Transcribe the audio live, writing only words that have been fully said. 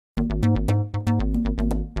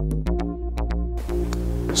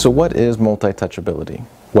So what is multi-touchability?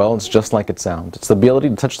 Well, it's just like it sounds. It's the ability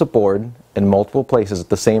to touch the board in multiple places at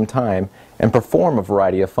the same time and perform a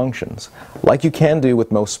variety of functions. Like you can do with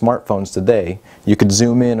most smartphones today, you could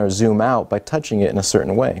zoom in or zoom out by touching it in a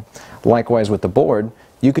certain way. Likewise with the board,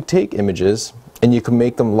 you could take images and you can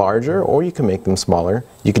make them larger or you can make them smaller.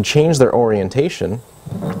 You can change their orientation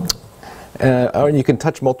or you can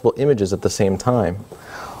touch multiple images at the same time.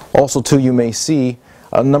 Also too, you may see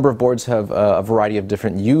a number of boards have a variety of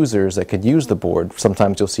different users that could use the board.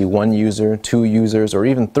 Sometimes you'll see one user, two users, or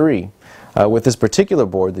even three. With this particular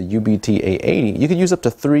board, the UB-T880, you could use up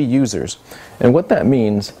to 3 users. And what that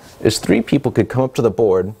means is 3 people could come up to the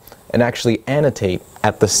board and actually annotate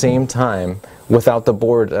at the same time without the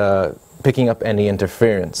board picking up any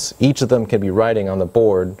interference. Each of them can be writing on the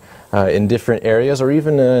board in different areas or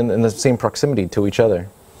even in the same proximity to each other.